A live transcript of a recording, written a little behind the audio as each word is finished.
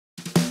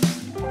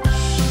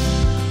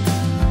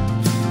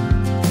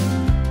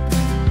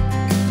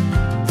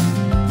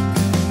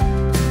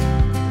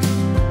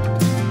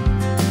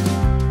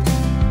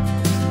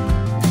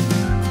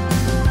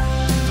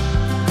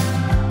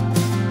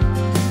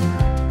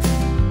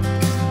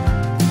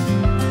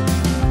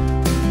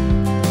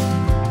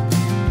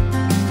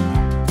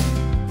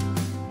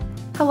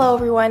Hello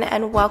everyone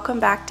and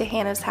welcome back to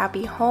Hannah's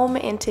Happy Home.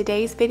 In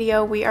today's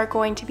video we are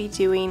going to be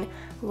doing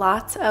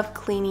lots of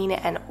cleaning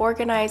and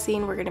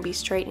organizing. We're going to be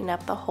straightening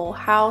up the whole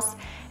house,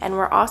 and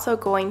we're also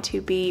going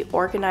to be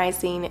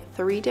organizing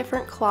 3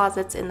 different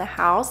closets in the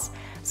house.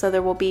 So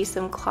there will be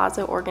some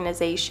closet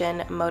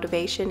organization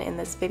motivation in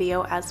this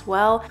video as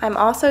well. I'm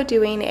also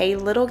doing a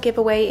little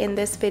giveaway in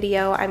this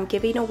video. I'm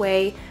giving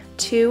away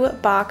 2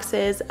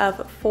 boxes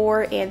of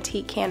 4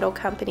 Antique Candle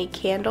Company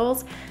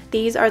candles.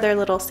 These are their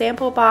little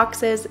sample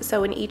boxes,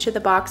 so in each of the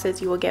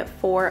boxes you will get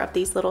 4 of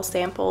these little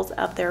samples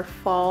of their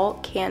fall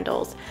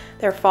candles.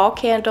 Their fall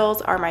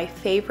candles are my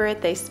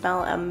favorite. They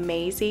smell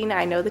amazing.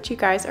 I know that you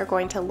guys are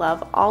going to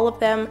love all of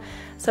them.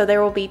 So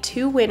there will be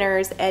 2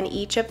 winners, and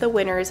each of the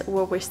winners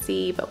will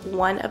receive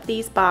 1 of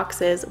these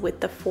boxes with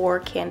the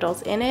 4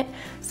 candles in it.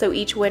 So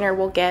each winner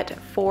will get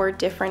 4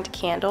 different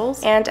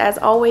candles. And as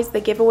always, the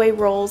giveaway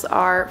rules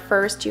are: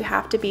 first, you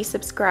have to be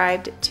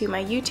subscribed to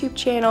my YouTube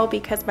channel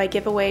because my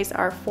giveaways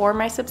are for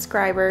my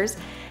subscribers.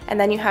 And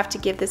then you have to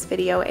give this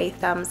video a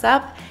thumbs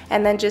up,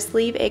 and then just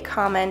leave a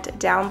comment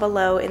down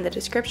below in the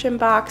description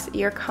box.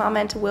 Your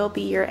comment will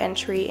be your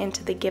entry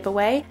into the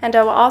giveaway, and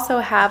I will also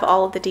have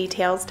all of the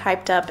details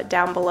typed up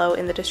down below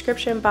in the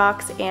description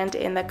box and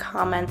in the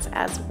comments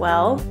as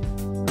well.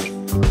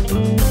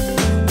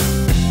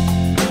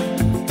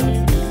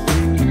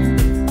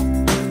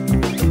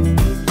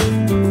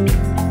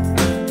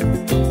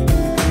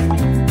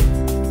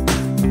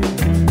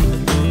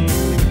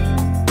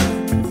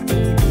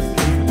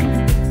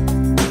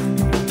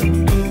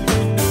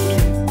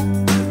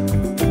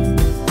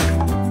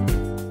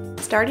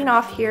 Starting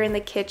off here in the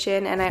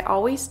kitchen, and I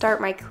always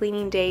start my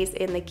cleaning days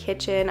in the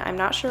kitchen. I'm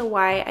not sure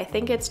why. I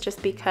think it's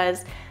just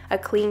because a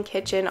clean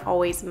kitchen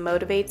always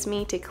motivates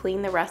me to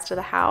clean the rest of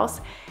the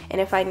house. And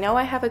if I know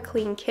I have a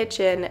clean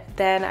kitchen,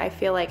 then I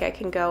feel like I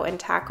can go and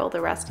tackle the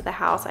rest of the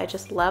house. I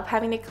just love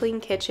having a clean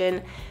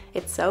kitchen.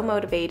 It's so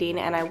motivating,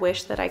 and I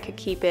wish that I could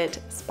keep it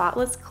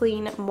spotless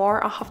clean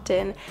more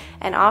often.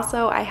 And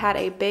also, I had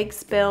a big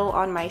spill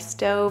on my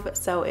stove,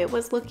 so it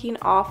was looking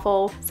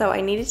awful. So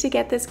I needed to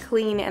get this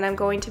clean, and I'm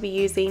going to be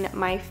using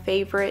my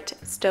favorite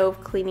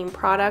stove cleaning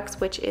products,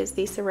 which is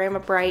the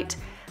Ceramibrite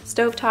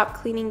stovetop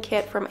cleaning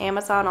kit from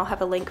Amazon. I'll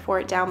have a link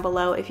for it down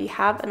below. If you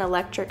have an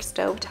electric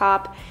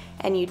stovetop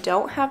and you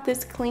don't have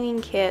this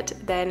cleaning kit,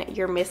 then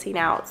you're missing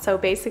out. So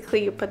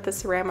basically you put the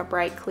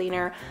Ceramibrite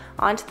cleaner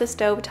onto the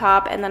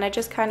stovetop, and then I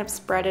just kind of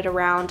spread it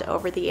around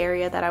over the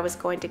area that I was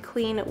going to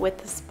clean with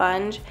the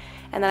sponge,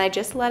 and then I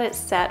just let it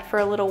set for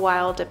a little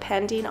while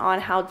depending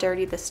on how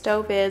dirty the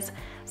stove is.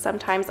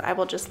 Sometimes I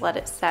will just let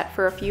it set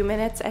for a few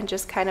minutes and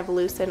just kind of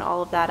loosen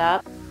all of that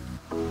up.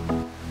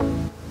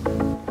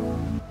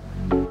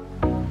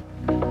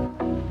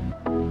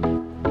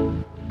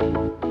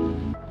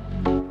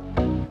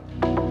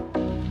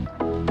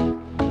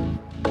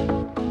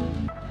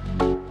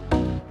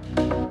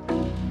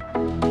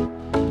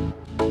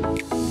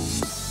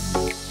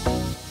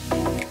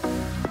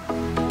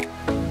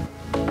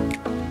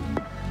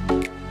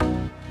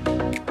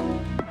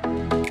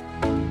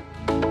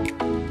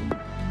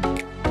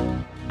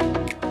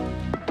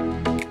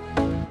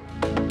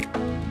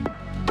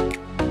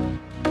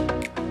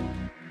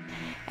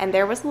 And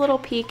there was a little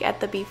peek at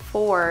the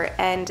before,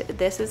 and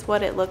this is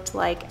what it looked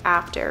like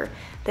after.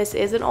 This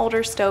is an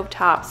older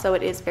stovetop, so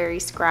it is very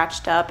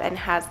scratched up and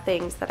has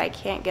things that I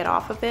can't get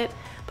off of it,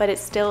 but it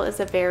still is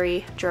a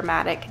very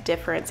dramatic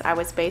difference. I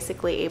was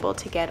basically able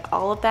to get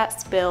all of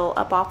that spill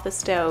up off the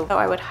stove. So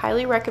I would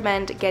highly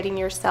recommend getting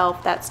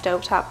yourself that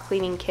stovetop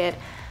cleaning kit.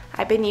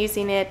 I've been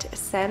using it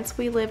since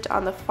we lived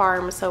on the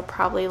farm, so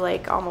probably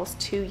like almost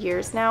 2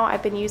 years now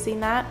I've been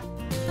using that.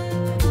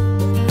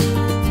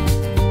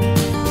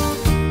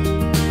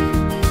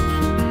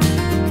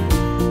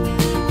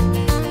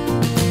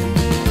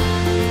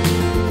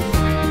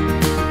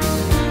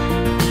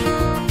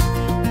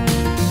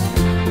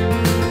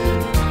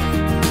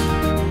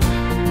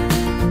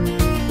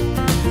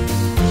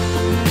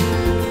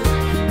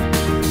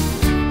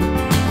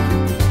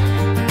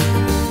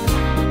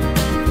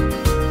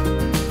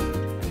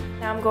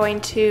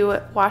 Going to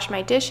wash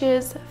my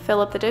dishes,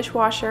 fill up the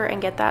dishwasher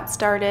and get that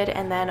started,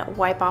 and then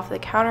wipe off the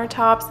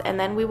countertops, and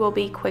then we will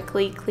be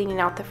quickly cleaning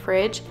out the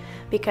fridge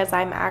because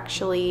I'm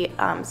actually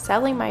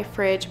selling my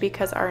fridge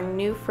because our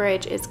new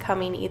fridge is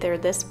coming either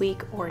this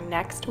week or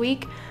next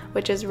week,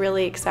 which is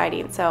really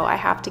exciting. So I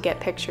have to get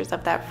pictures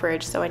of that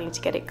fridge, so I need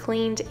to get it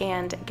cleaned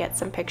and get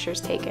some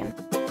pictures taken.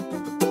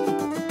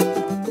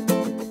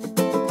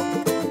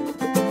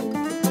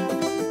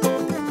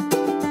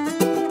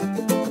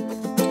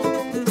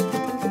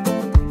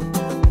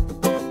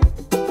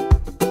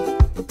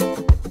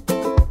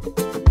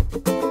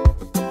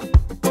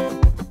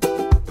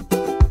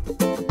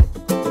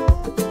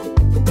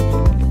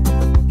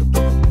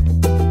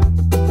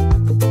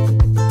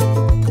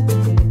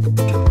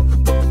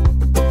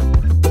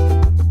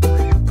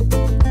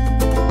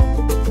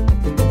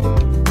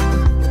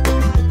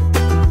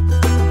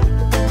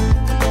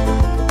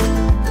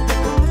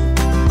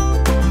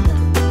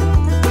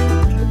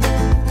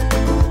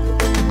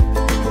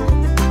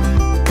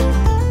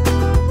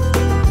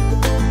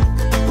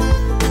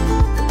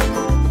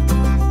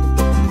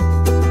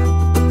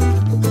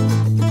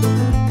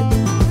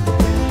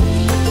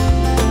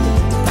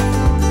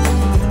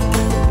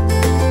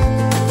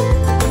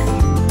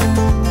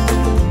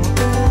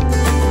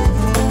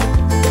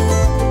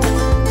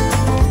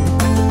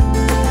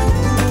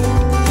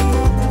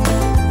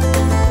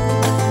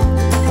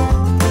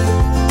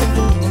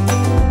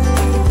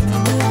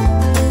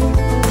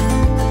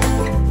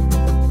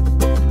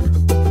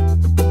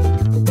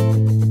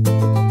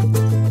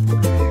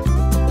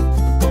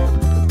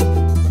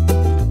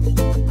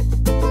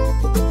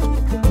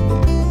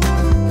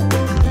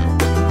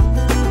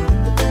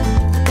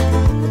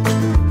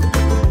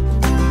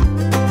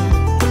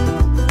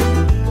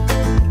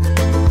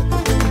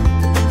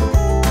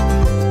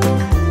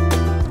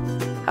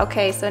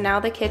 Okay, so now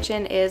the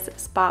kitchen is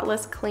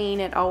spotless clean.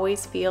 It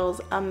always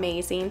feels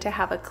amazing to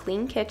have a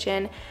clean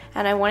kitchen,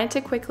 and I wanted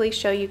to quickly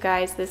show you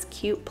guys this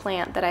cute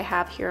plant that I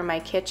have here in my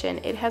kitchen.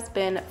 It has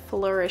been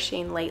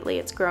flourishing lately.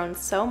 It's grown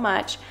so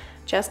much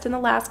just in the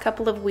last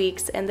couple of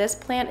weeks, and this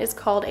plant is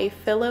called a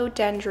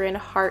philodendron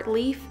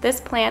heartleaf. This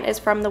plant is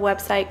from the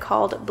website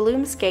called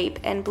Bloomscape,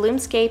 and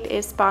Bloomscape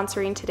is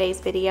sponsoring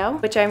today's video,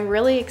 which I'm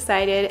really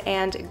excited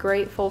and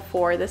grateful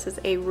for. This is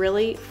a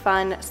really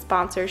fun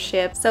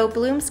sponsorship. So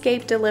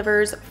Bloomscape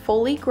delivers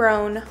fully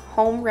grown,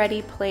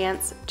 home-ready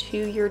plants to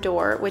your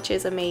door, which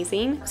is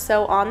amazing.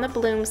 So on the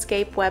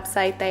Bloomscape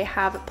website, they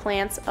have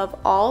plants of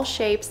all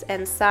shapes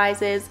and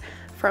sizes,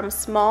 from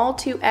small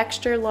to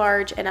extra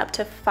large and up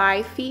to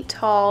 5 feet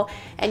tall,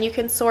 and you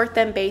can sort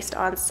them based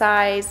on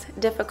size,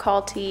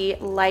 difficulty,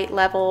 light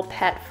level,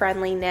 pet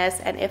friendliness,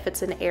 and if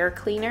it's an air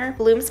cleaner.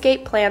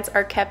 Bloomscape plants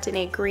are kept in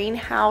a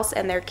greenhouse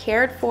and they're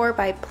cared for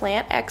by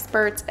plant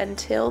experts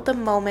until the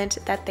moment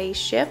that they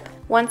ship.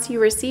 Once you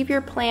receive your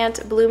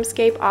plant,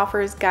 Bloomscape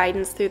offers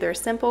guidance through their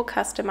simple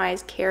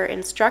customized care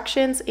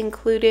instructions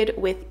included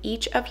with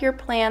each of your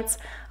plants,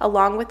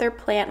 along with their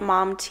plant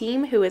mom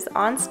team who is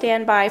on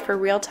standby for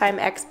real-time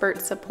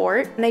expert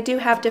support. And they do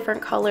have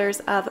different colors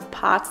of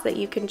pots that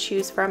you can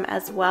choose from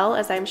as well,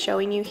 as I'm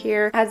showing you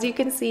here. As you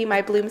can see,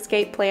 my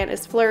Bloomscape plant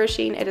is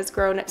flourishing. It has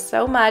grown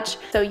so much.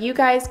 So you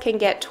guys can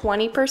get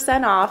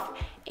 20% off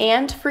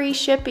and free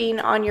shipping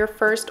on your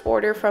first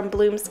order from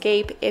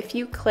Bloomscape if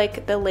you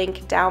click the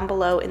link down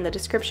below in the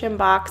description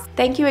box.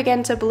 Thank you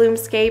again to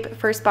Bloomscape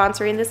for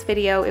sponsoring this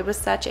video. It was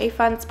such a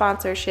fun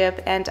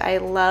sponsorship, and I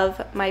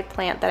love my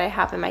plant that I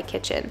have in my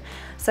kitchen.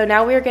 So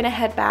now we're gonna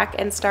head back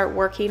and start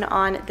working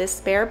on this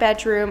spare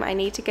bedroom. I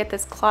need to get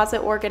this closet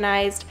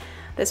organized.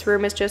 This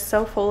room is just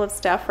so full of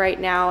stuff right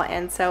now,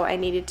 and so I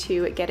needed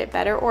to get it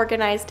better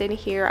organized in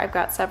here. I've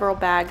got several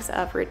bags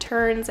of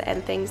returns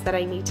and things that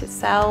I need to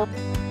sell.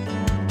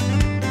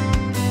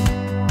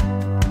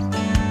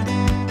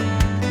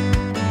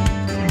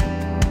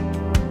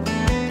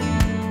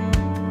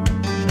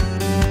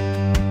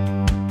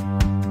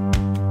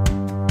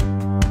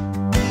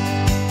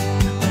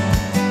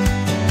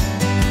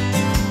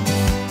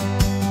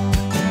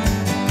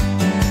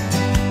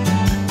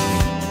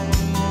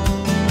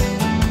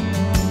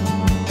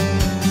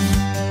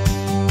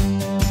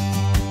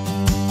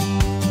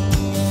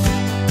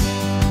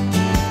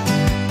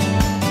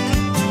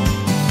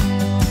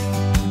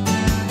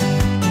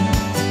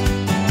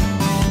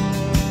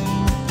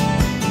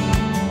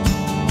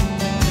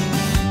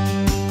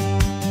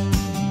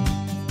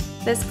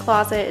 This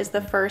closet is the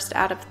first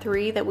out of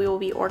 3 that we will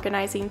be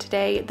organizing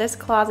today. This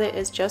closet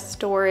is just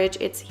storage.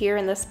 It's here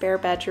in the spare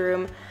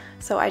bedroom.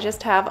 So I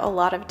just have a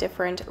lot of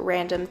different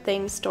random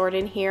things stored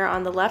in here.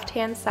 On the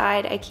left-hand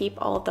side, I keep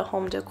all of the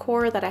home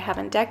decor that I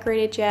haven't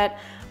decorated yet,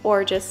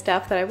 or just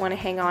stuff that I want to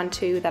hang on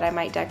to that I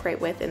might decorate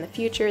with in the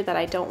future that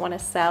I don't want to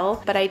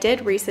sell. But I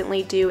did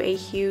recently do a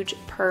huge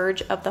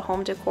purge of the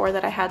home decor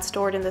that I had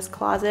stored in this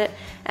closet,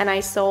 and I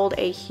sold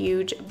a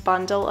huge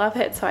bundle of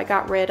it. So I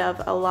got rid of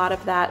a lot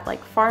of that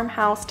like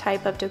farmhouse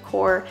type of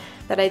decor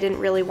that I didn't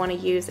really want to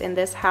use in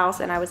this house,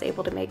 and I was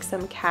able to make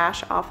some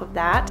cash off of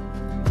that.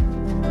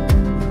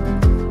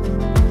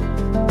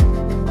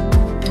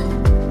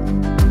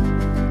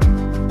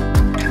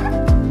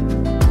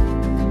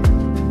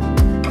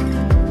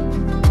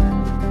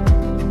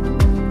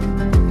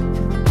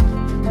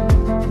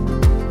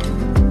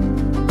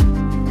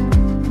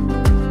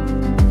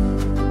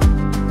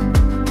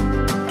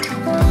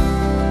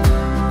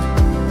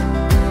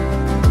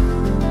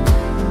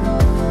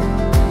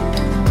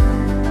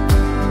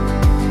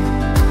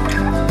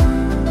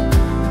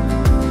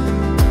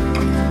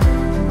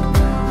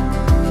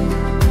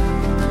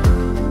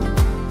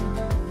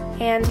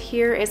 And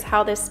here is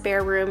how this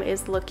spare room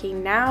is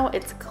looking now.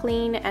 It's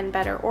clean and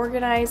better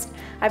organized.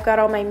 I've got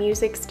all my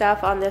music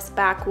stuff on this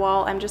back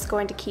wall. I'm just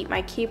going to keep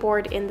my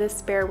keyboard in this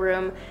spare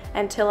room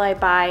until I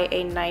buy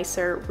a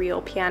nicer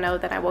real piano.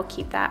 Then I will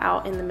keep that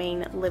out in the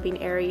main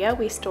living area.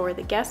 We store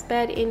the guest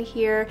bed in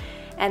here,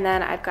 and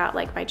then I've got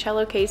like my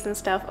cello case and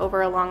stuff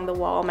over along the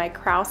wall, my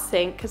Kraus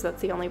sink, because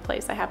that's the only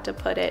place I have to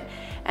put it.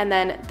 And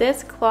then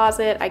this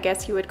closet, I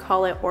guess you would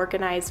call it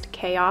organized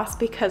chaos,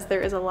 because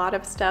there is a lot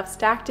of stuff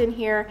stacked in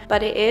here,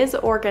 but it is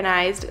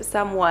organized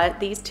somewhat.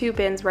 These 2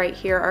 bins right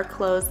here are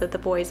clothes that the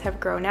boys have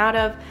grown out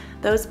of.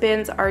 Those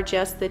bins are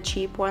just the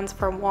cheap ones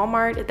from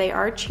Walmart. They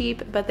are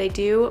cheap, but they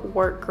do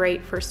work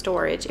great for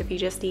storage if you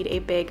just need a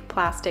big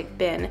plastic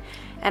bin.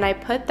 And I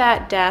put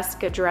that desk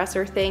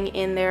dresser thing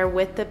in there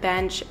with the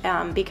bench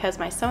because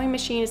my sewing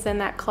machine is in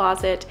that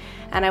closet,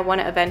 and I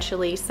want to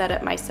eventually set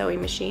up my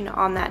sewing machine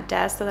on that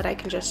desk so that I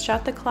can just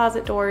shut the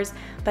closet doors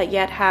but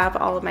yet have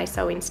all of my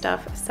sewing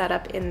stuff set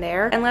up in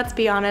there. And let's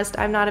be honest,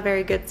 I'm not a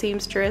very good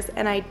seamstress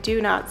and I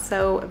do not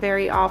sew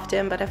very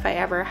often, but if I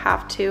ever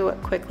have to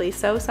quickly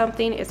sew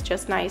something, it's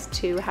just nice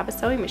to have a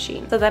sewing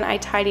machine. So then I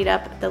tidied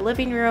up the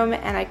living room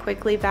and I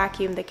quickly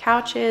vacuumed the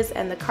couches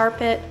and the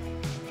carpet.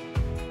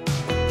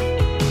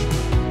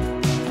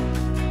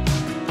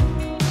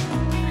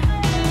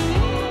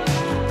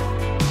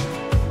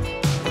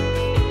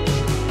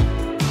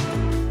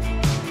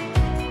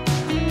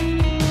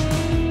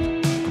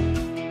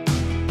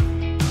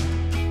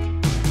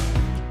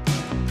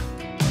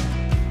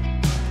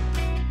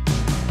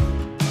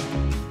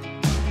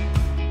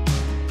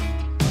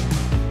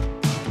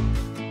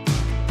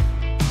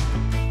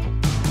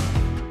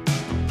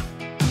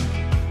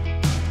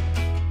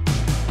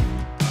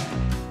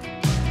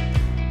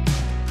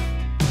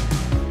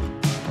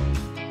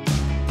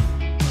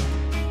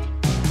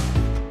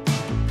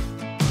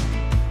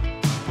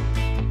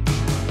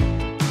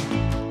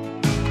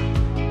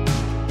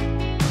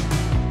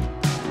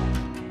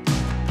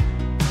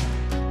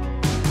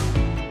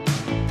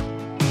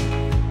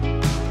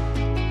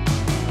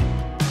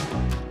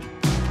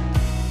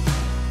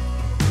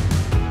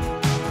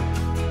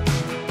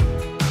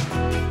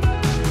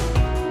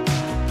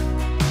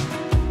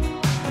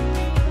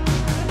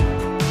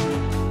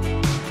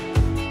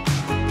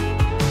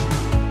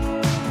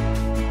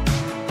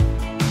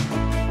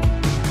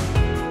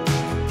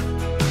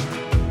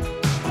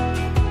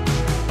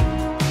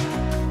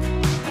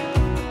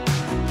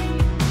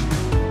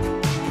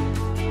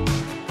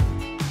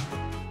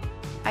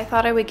 I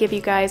thought I would give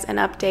you guys an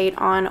update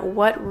on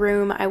what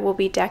room I will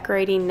be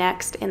decorating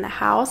next in the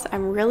house.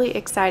 I'm really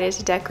excited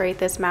to decorate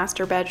this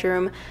master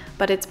bedroom,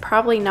 but it's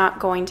probably not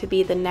going to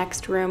be the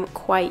next room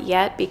quite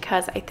yet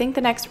because I think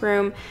the next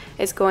room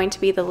is going to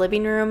be the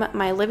living room.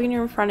 My living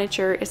room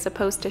furniture is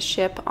supposed to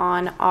ship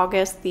on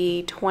August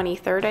the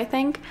 23rd, I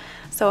think.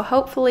 So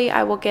hopefully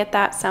I will get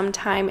that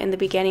sometime in the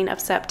beginning of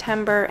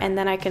September, and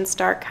then I can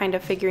start kind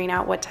of figuring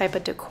out what type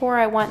of decor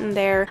I want in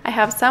there. I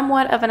have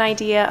somewhat of an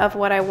idea of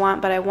what I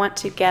want, but I want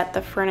to get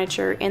the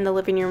furniture in the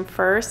living room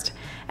first,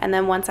 and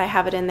then once I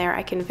have it in there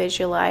I can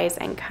visualize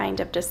and kind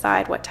of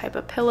decide what type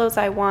of pillows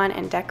I want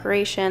and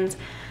decorations.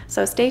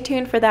 So stay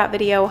tuned for that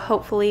video.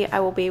 Hopefully I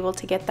will be able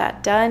to get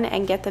that done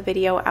and get the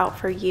video out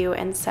for you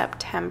in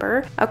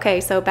September. Okay,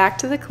 so back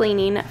to the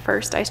cleaning.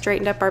 First I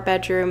straightened up our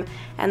bedroom,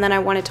 and then I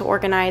wanted to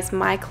organize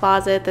my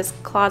closet. This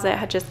closet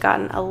had just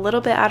gotten a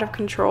little bit out of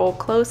control,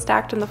 clothes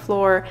stacked on the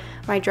floor.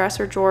 My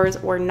dresser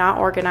drawers were not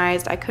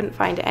organized. I couldn't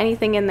find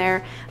anything in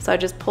there, so I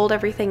just pulled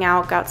everything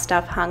out, got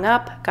stuff hung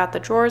up, got the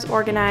drawers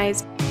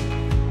organized.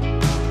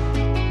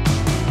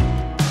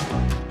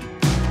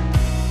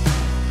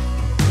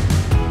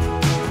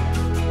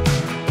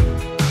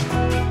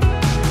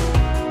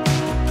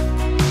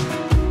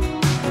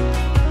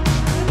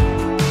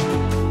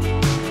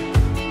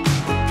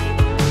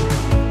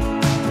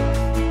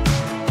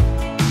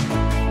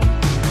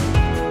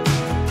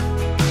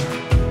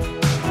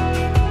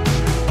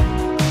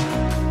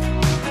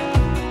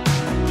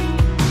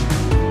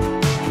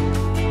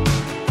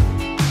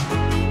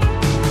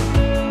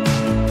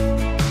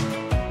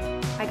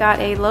 Got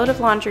a load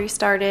of laundry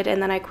started,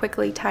 and then I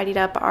quickly tidied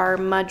up our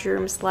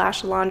mudroom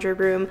slash laundry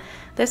room.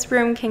 This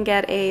room can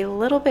get a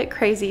little bit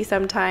crazy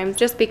sometimes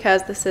just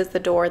because this is the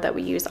door that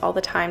we use all the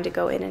time to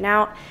go in and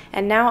out.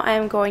 And now I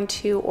am going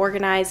to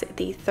organize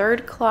the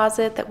third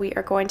closet that we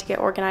are going to get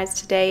organized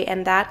today,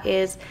 and that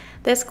is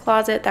this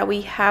closet that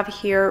we have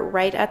here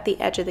right at the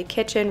edge of the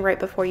kitchen, right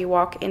before you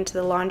walk into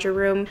the laundry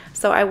room.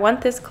 So I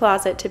want this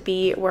closet to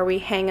be where we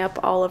hang up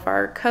all of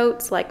our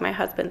coats, like my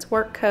husband's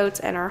work coats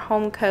and our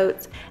home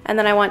coats. And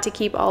then I want to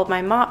keep all of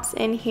my mops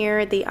in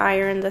here, the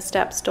iron, the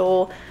step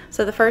stool.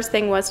 So the first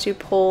thing was to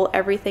pull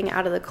everything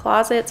out of the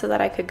closet so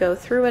that I could go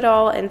through it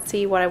all and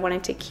see what I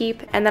wanted to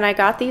keep. And then I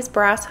got these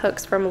brass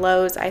hooks from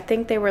Lowe's. I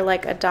think they were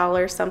like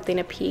 $1 something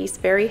a piece,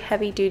 very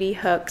heavy duty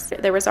hooks.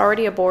 There was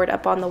already a board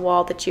up on the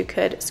wall that you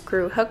could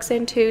screw hooks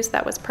into, so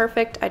that was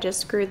perfect. I just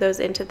screwed those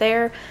into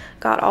there,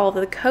 got all of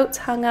the coats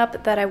hung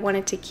up that I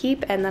wanted to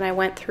keep, and then I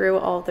went through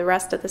all of the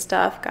rest of the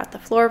stuff, got the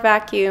floor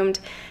vacuumed.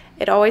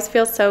 It always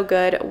feels so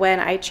good when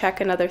I check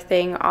another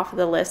thing off of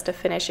the list to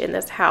finish in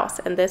this house,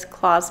 and this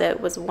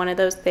closet was one of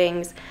those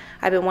things.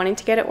 I've been wanting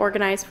to get it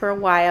organized for a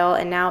while,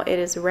 and now it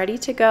is ready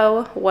to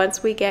go.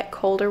 Once we get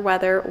colder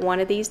weather one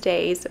of these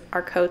days,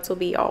 our coats will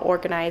be all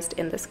organized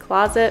in this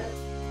closet.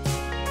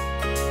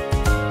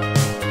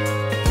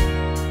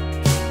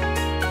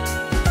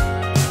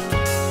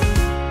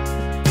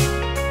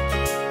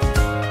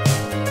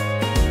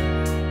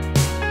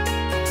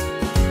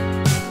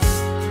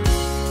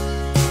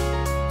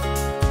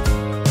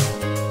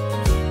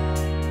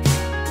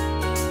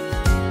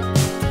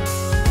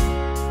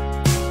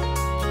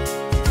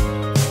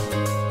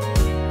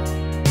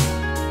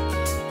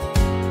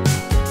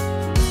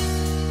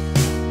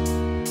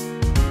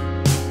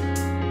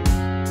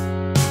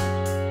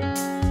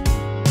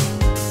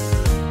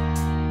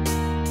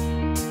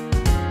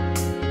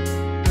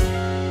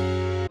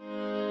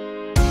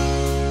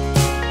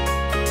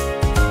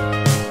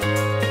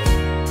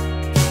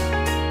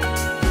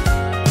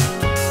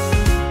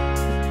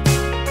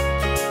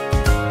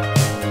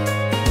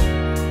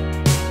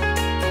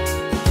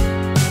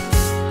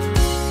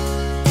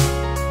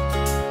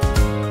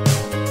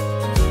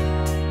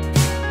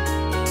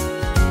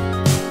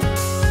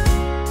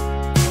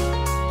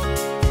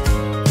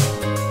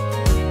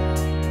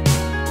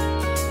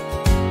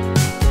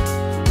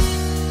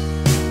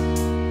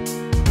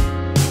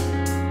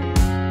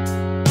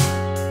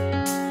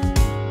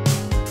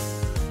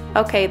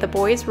 Okay, the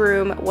boys'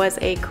 room was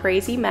a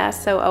crazy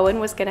mess, so Owen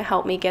was going to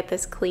help me get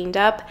this cleaned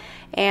up,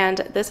 and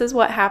this is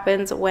what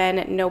happens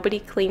when nobody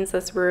cleans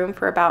this room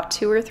for about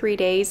 2 or 3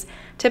 days.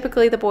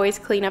 Typically the boys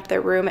clean up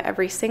their room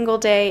every single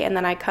day, and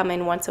then I come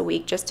in once a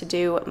week just to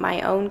do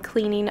my own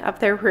cleaning of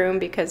their room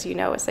because, you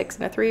know, a 6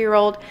 and a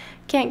 3-year-old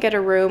can't get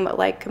a room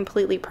like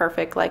completely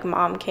perfect like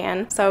mom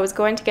can. So I was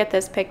going to get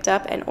this picked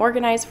up and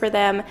organized for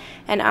them,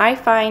 and I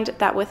find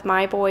that with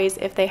my boys,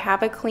 if they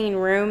have a clean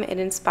room, it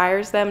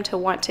inspires them to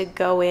want to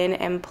go in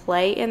and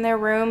play in their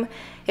room.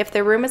 If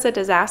their room is a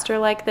disaster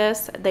like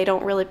this, they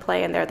don't really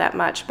play in there that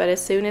much, but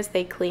as soon as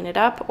they clean it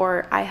up,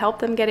 or I help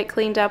them get it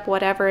cleaned up,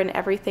 whatever, and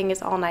everything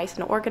is all nice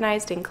and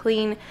organized and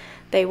clean,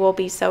 they will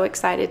be so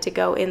excited to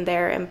go in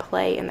there and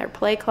play in their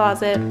play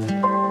closet.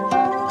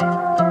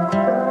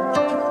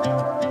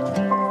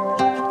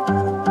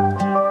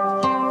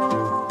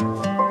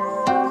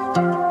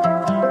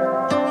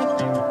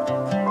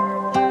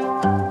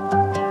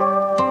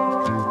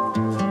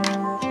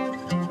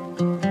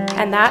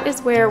 And And that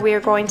is where we are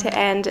going to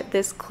end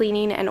this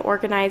cleaning and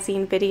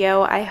organizing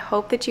video. I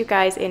hope that you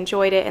guys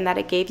enjoyed it and that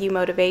it gave you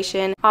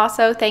motivation.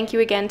 Also, thank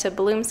you again to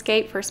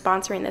Bloomscape for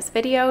sponsoring this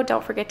video.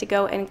 Don't forget to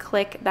go and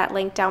click that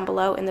link down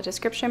below in the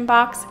description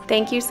box.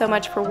 Thank you so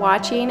much for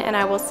watching, and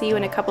I will see you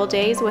in a couple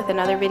days with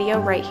another video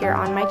right here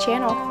on my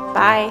channel.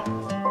 Bye!